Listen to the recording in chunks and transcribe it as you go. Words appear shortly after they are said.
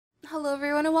Hello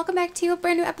everyone and welcome back to a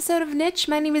brand new episode of Niche.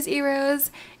 My name is Erose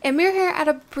and we're here at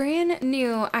a brand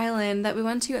new island that we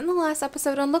went to in the last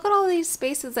episode, and look at all these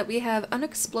spaces that we have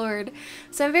unexplored.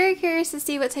 So I'm very curious to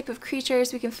see what type of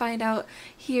creatures we can find out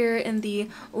here in the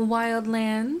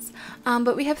wildlands.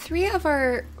 But we have 3 of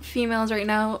our females right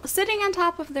now sitting on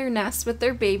top of their nest with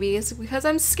their babies because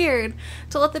I'm scared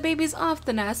to let the babies off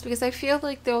the nest because I feel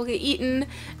like they'll get eaten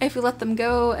if we let them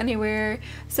go anywhere.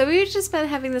 So we've just been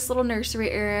having this little nursery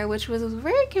area, which was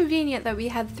very convenient that we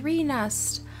had 3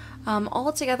 nests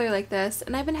all together like this,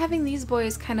 and I've been having these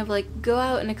boys kind of like go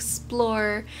out and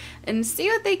explore and see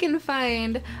what they can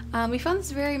find. We found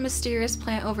this very mysterious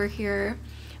plant over here,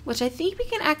 which I think we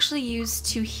can actually use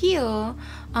to heal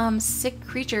sick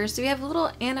creatures. So we have a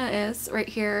little Anais right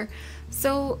here,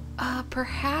 so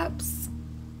perhaps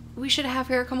we should have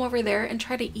her come over there and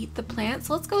try to eat the plant.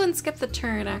 So let's go and skip the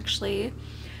turn actually.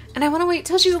 And I want to wait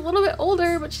till she's a little bit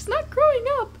older, but she's not growing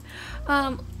up.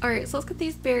 Alright, so let's get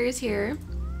these berries here.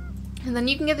 And then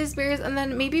you can get these berries, and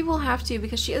then maybe we'll have to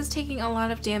because she is taking a lot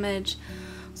of damage.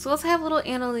 So let's have little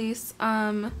Annalise.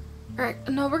 Alright,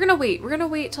 no, we're gonna wait. We're gonna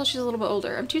wait till she's a little bit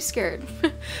older. I'm too scared.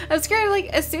 I'm scared, like,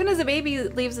 as soon as a baby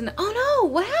leaves an— oh no!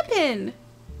 What happened?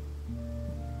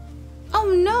 Oh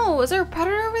no! Is there a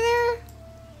predator over there?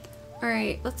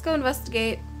 Alright, let's go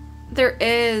investigate. There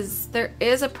is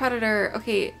a predator.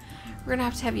 Okay, we're gonna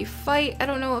have to have you fight. I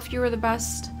don't know if you were the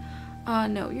best.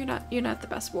 No, you're not the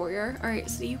best warrior. Alright,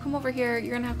 so you come over here.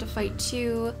 You're gonna have to fight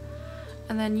 2.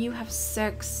 And then you have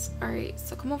 6. Alright,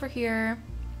 so come over here.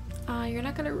 You're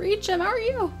not gonna reach him, are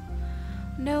you?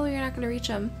 No, you're not gonna reach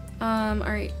him.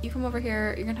 Alright, you come over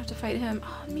here. You're gonna have to fight him.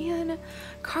 Oh man,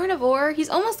 carnivore. He's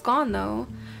almost gone though.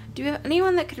 Do we have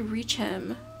anyone that could reach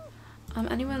him?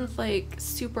 Anyone with like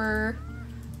super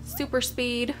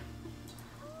speed?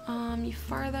 You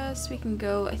farthest we can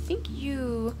go. I think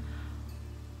you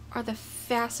are the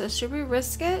fastest. Should we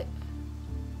risk it?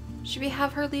 Should we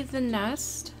have her leave the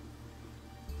nest?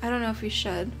 I don't know if we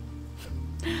should.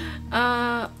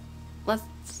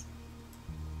 Let's—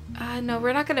 no,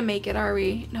 we're not gonna make it, are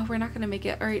we? No, we're not gonna make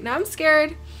it. Alright, now I'm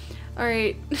scared.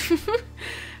 Alright.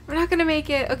 We're not gonna make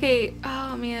it. Okay,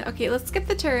 oh man. Okay, let's skip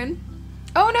the turn.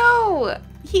 Oh no!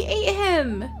 He ate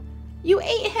him! You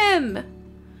ate him!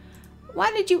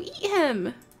 Why did you eat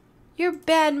him? You're a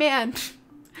bad man.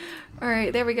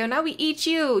 Alright, there we go. Now we eat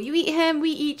you. You eat him,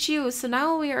 we eat you. So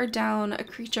now we are down a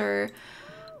creature.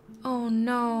 Oh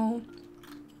no.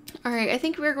 Alright, I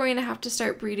think we're going to have to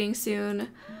start breeding soon,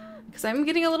 because I'm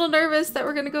getting a little nervous that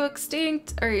we're going to go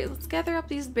extinct. Alright, let's gather up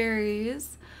these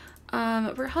berries.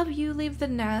 We'll have you leave the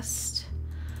nest.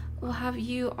 We'll have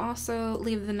you also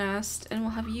leave the nest, and we'll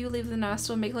have you leave the nest.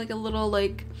 We'll make like a little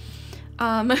like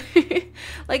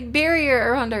like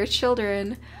barrier around our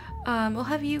children. We'll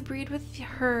have you breed with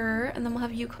her, and then we'll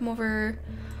have you come over.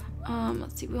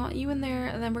 Let's see, we want you in there,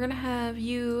 and then we're gonna have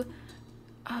you—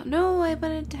 no, I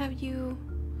wanted to have you—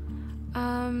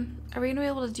 are we gonna be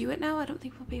able to do it now? I don't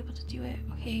think we'll be able to do it.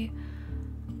 Okay.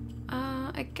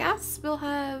 I guess we'll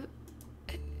have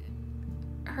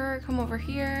her come over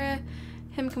here,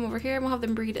 him come over here, and we'll have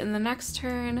them breed in the next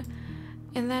turn.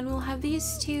 And then we'll have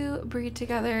these 2 breed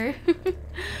together.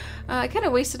 I kind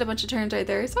of wasted a bunch of turns right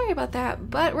there. Sorry about that,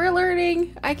 but we're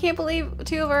learning. I can't believe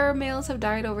 2 of our males have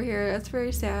died over here. That's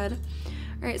very sad.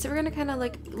 Alright, so we're gonna kind of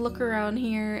like look around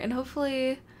here, and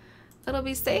hopefully it'll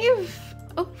be safe.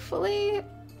 Hopefully.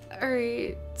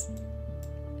 Alright.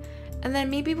 And then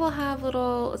maybe we'll have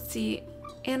little— let's see,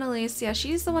 Annalise. Yeah,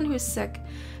 she's the one who's sick.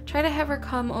 Try to have her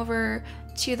come over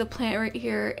to the plant right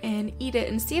here and eat it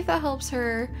and see if that helps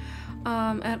her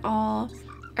at all.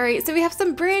 Alright, so we have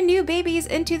some brand new babies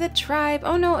into the tribe.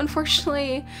 Oh no,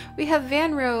 unfortunately we have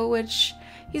Vanro, which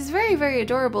he's very, very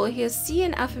adorable. He has C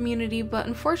and F immunity, but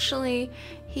unfortunately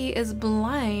he is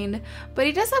blind. But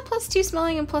he does have +2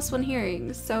 smelling and +1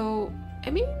 hearing, so I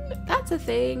mean, that's a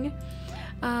thing.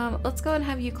 Let's go and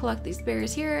have you collect these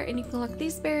berries here, and you collect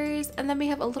these berries, and then we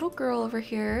have a little girl over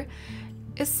here.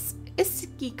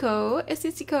 Isiko,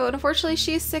 and unfortunately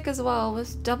she's sick as well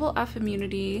with double F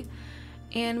immunity.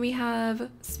 And we have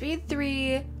speed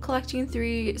 3, collecting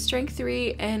 3, strength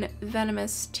 3, and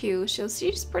venomous 2. So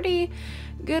she's pretty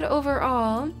good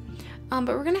overall. But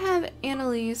we're gonna have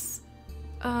Annalise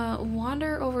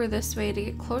wander over this way to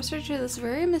get closer to this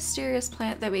very mysterious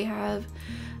plant that we have.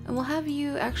 And we'll have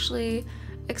you actually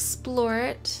explore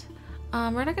it.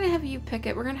 We're not gonna have you pick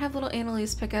it. We're gonna have little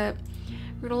Annalise pick it.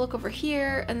 We're gonna look over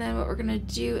here, and then what we're gonna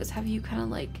do is have you kind of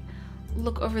like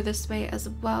look over this way as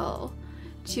well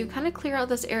to kind of clear out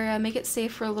this area, make it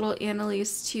safe for little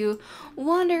Annalise to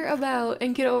wander about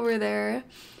and get over there.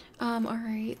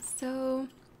 Alright, so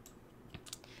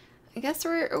I guess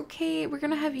we're okay. We're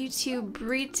gonna have you two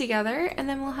breed together, and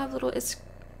then we'll have little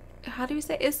how do we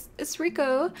say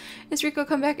Rico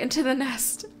come back into the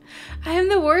nest. I am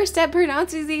the worst at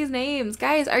pronouncing these names.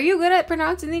 Guys, are you good at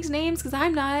pronouncing these names? Because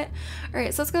I'm not.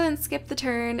 Alright, so let's go ahead and skip the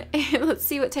turn and let's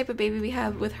see what type of baby we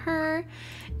have with her.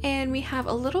 And we have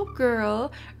a little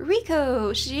girl,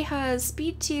 Rico. She has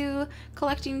speed 2,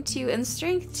 collecting 2, and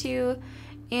strength 2,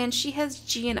 and she has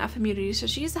G and F immunity. So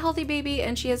she's a healthy baby,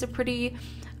 and she has a pretty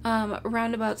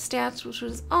roundabout stats, which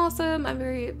was awesome. I'm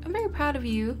very proud of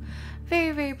you.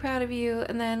 Very proud of you.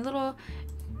 And then little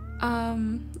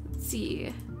let's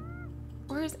see,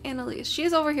 where's Annalise?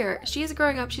 She's over here. She's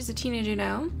growing up. She's a teenager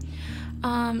now.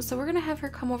 So we're gonna have her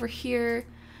come over here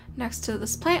next to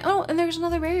this plant. Oh, and there's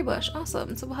another berry bush.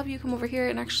 Awesome. So we'll have you come over here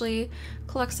and actually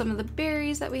collect some of the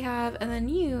berries that we have, and then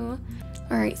you.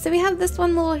 All right, so we have this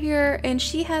one little here, and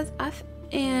she has F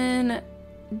and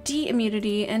D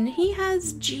immunity, and he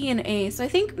has G and A. So I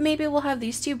think maybe we'll have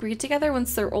these two breed together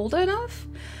once they're old enough.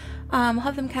 We'll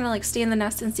have them kind of like stay in the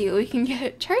nest and see what we can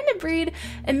get, trying to breed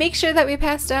and make sure that we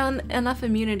pass down enough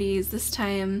immunities this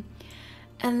time.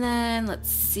 And then let's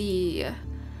see,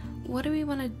 what do we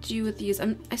want to do with these?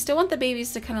 I still want the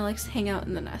babies to kind of like hang out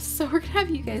in the nest, so we're gonna have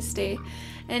you guys stay,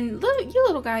 and you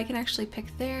little guy can actually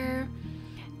pick there.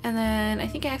 And then I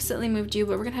think I accidentally moved you,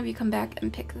 but we're gonna have you come back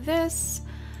and pick this.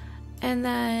 And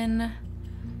then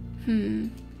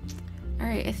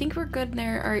alright, I think we're good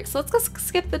there. Alright, so let's go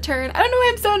skip the turn. I don't know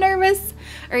why I'm so nervous.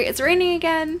 Alright, it's raining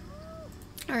again.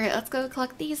 Alright, let's go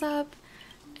collect these up.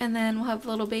 And then we'll have the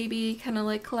little baby kind of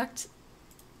like collect.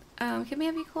 Can we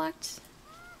have you collect?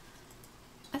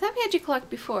 I thought we had you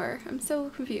collect before. I'm so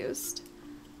confused.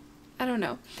 I don't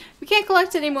know. We can't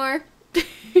collect anymore.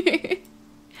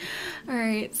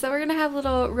 Alright, so we're gonna have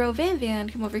little Ro Van Van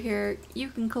come over here. You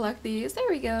can collect these. There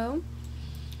we go.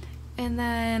 And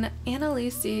then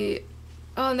Annalise.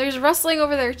 Oh, and there's rustling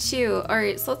over there too.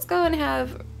 Alright, so let's go and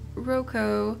have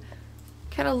Roko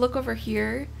kind of look over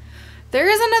here. There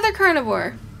is another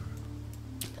carnivore.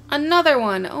 Another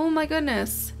one. Oh my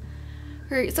goodness.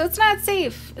 Alright, so it's not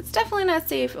safe. It's definitely not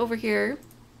safe over here.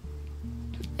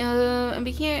 And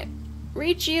we can't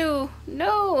reach you.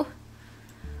 No.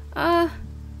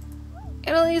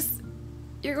 Annalise,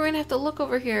 you're going to have to look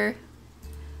over here.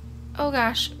 Oh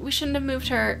gosh, we shouldn't have moved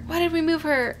her. Why did we move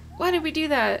her? Why did we do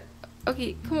that?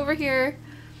 Okay, come over here.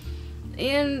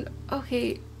 And,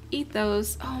 okay, eat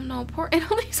those. Oh no, poor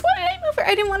Annalise. Why did I move her?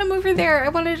 I didn't want to move her there. I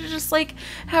wanted to just like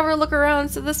have her look around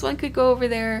so this one could go over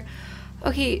there.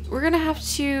 Okay, we're gonna have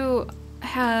to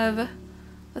have,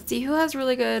 let's see, who has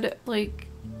really good like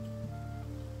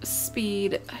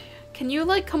speed? Can you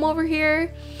like come over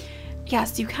here?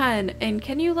 Yes, you can. And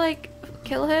can you like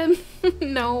kill him?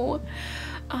 No.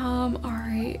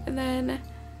 Alright, and then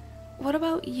what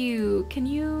about you? Can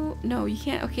you? No, you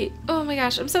can't. Okay. Oh my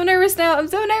gosh, I'm so nervous now. I'm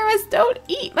so nervous. Don't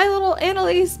eat my little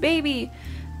Annalise baby.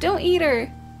 Don't eat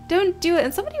her. Don't do it.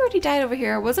 And somebody already died over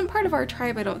here. It wasn't part of our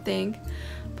tribe, I don't think.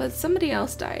 But somebody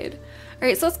else died.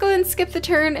 Alright, so let's go ahead and skip the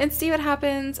turn and see what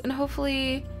happens. And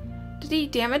hopefully, did he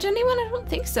damage anyone? I don't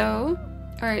think so.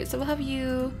 Alright, so we'll have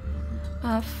you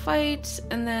fight.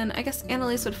 And then I guess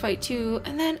Annalise would fight too.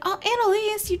 And then, oh,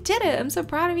 Annalise, you did it. I'm so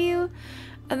proud of you.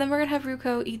 And then we're gonna have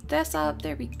Ruko eat this up.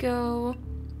 There we go.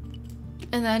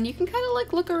 And then you can kind of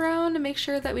like look around and make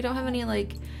sure that we don't have any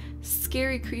like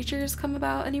scary creatures come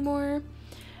about anymore.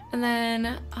 And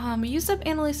then we used up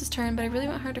Annalise's turn, but I really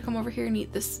want her to come over here and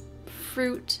eat this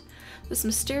fruit, this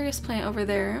mysterious plant over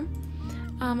there.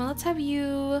 And let's have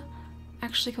you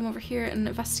actually come over here and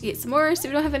investigate some more so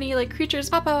we don't have any like creatures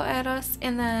pop out at us.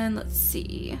 And then let's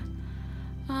see.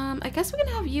 I guess we can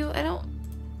have you.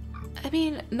 I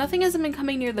mean, nothing hasn't been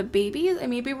coming near the babies. And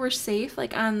maybe we're safe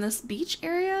like on this beach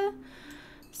area.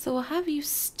 So we'll have you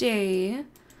stay.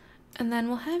 And then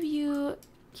we'll have you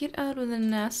get out of the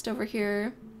nest over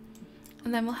here.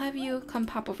 And then we'll have you come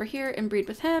pop over here and breed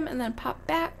with him and then pop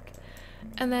back.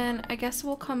 And then I guess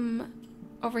we'll come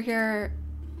over here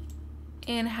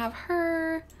and have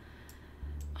her.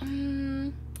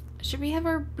 Should we have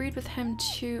her breed with him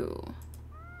too?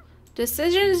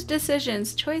 Decisions,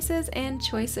 decisions, choices, and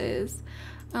choices.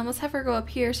 Let's have her go up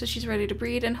here so she's ready to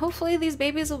breed, and hopefully these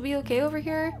babies will be okay over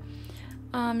here.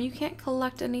 You can't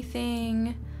collect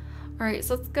anything. Alright,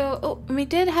 so let's go. Oh, and we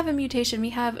did have a mutation.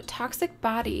 We have Toxic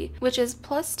Body, which is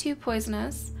 +2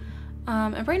 poisonous.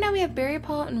 And right now we have Berry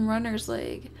Paw and Runner's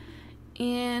Leg.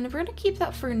 And we're gonna keep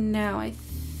that for now, I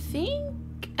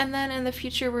think. And then in the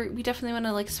future, we definitely want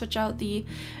to like switch out the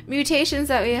mutations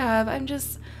that we have. I'm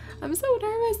so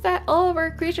nervous that all of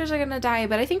our creatures are gonna die,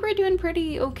 but I think we're doing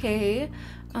pretty okay.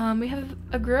 We have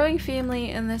a growing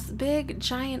family in this big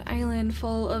giant island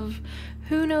full of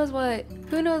who knows what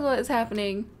is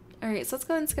happening. Alright, so let's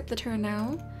go and skip the turn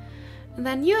now. And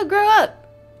then you grow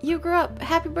up! You grow up!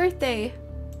 Happy birthday!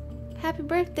 Happy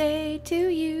birthday to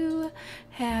you!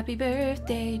 Happy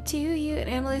birthday to you! And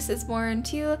Annalise is born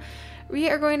too. We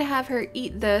are going to have her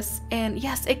eat this, and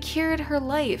yes, it cured her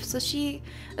life. So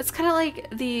it's kind of like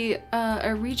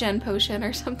a regen potion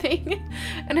or something.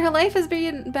 And her life has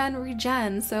been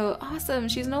regen, so awesome.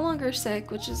 She's no longer sick,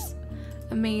 which is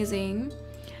amazing.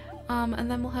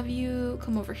 And then we'll have you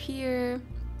come over here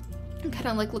and kind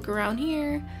of like look around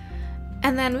here.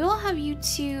 And then we'll have you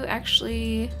two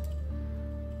actually,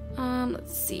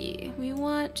 let's see. We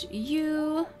want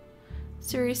you,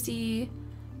 Cersei,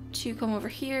 to come over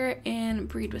here and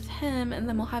breed with him, and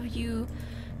then we'll have you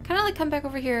kind of like come back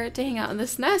over here to hang out in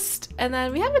this nest. And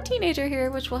then we have a teenager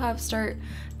here, which we'll have start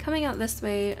coming out this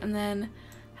way, and then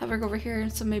have her go over here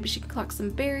so maybe she can collect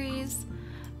some berries.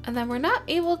 And then we're not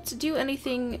able to do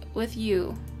anything with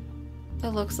you, it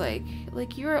looks like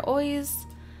you're always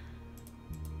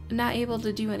not able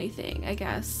to do anything, I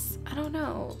guess. I don't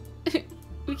know.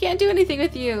 We can't do anything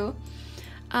with you.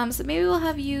 So maybe we'll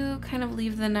have you kind of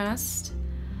leave the nest.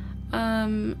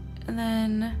 And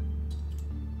then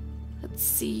let's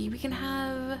see, we can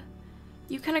have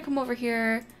you kind of come over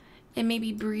here and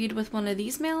maybe breed with one of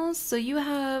these males. So you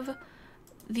have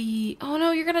oh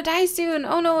no, you're gonna die soon.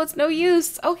 Oh no, it's no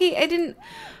use. Okay,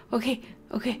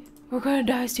 okay, we're gonna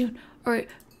die soon. All right,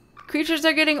 creatures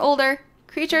are getting older.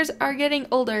 Creatures are getting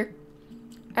older.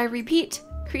 I repeat,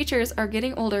 creatures are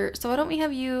getting older. So why don't we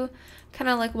have you kind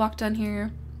of like walk down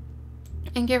here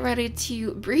and get ready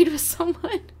to breed with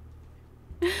someone.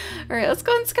 Alright, let's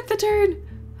go and skip the turn.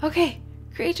 Okay,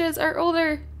 creatures are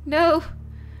older. No,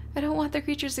 I don't want the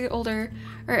creatures to get older.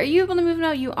 Alright, are you able to move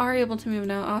now? You are able to move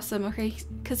now. Awesome. Okay,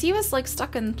 because he was like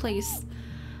stuck in place.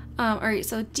 Alright,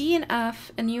 so D and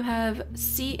F, and you have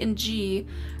C and G.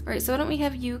 Alright, so why don't we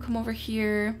have you come over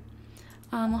here.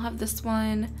 We'll have this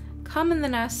one come in the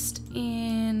nest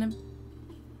and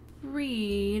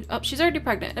breed. Oh, she's already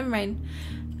pregnant. Never mind.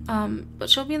 But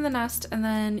she'll be in the nest, and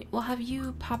then we'll have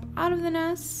you pop out of the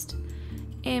nest,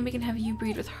 and we can have you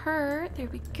breed with her. There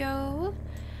we go.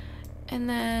 And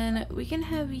then we can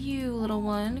have you, little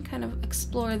one, kind of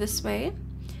explore this way.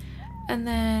 And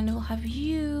then we'll have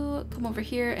you come over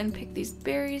here and pick these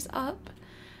berries up.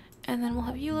 And then we'll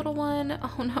have you, little one.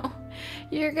 Oh no,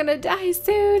 you're gonna die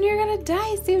soon. You're gonna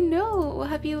die soon. No, we'll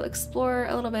have you explore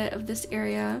a little bit of this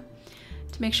area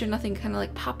to make sure nothing kind of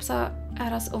like pops up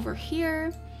at us over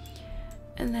here.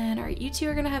 And then, all right, you two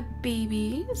are gonna have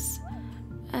babies.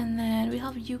 And then we'll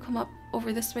have you come up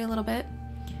over this way a little bit.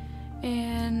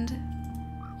 And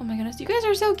oh my goodness, you guys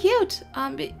are so cute.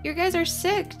 But you guys are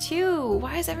sick too.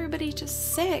 Why is everybody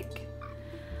just sick?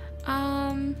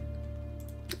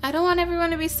 I don't want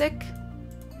everyone to be sick.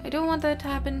 I don't want that to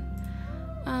happen.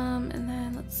 And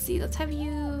then let's see, let's have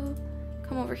you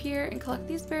come over here and collect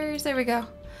these berries. There we go. All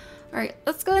right,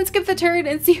 let's go and skip the turn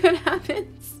and see what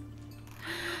happens.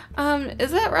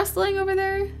 Is that rustling over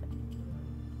there?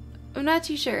 I'm not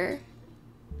too sure.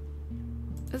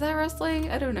 Is that rustling?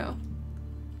 I don't know.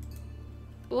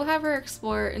 We'll have her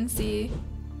explore and see.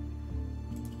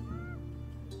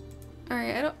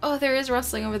 Alright, oh, there is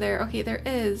rustling over there. Okay, there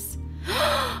is.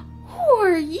 Who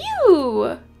are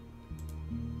you?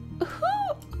 Who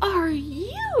are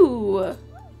you?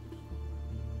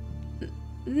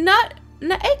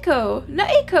 Naeko.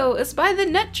 Naeko is by the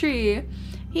nut tree.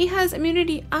 He has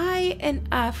immunity I and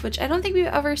F, which I don't think we've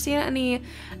ever seen any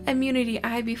immunity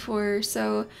I before.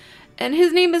 So, and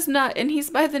his name is Nut, and he's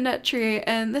by the nut tree.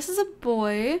 And this is a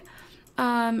boy,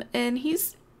 and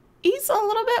he's a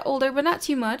little bit older, but not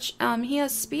too much. He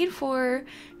has speed 4,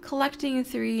 collecting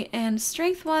 3, and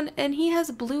strength 1, and he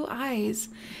has blue eyes.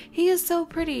 He is so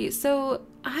pretty. So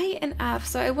I and F.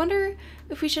 So I wonder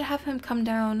if we should have him come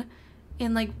down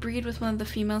and like breed with one of the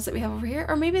females that we have over here,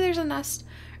 or maybe there's a nest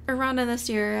around in this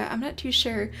area. I'm not too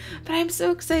sure, but I'm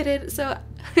so excited. So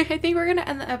I think we're gonna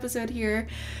end the episode here.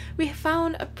 We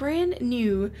found a brand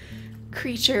new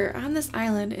creature on this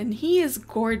island, and he is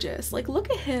gorgeous. Like,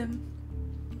 look at him.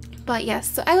 But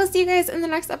yes, so I will see you guys in the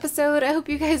next episode. I hope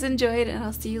you guys enjoyed, and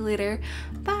I'll see you later.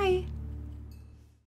 Bye.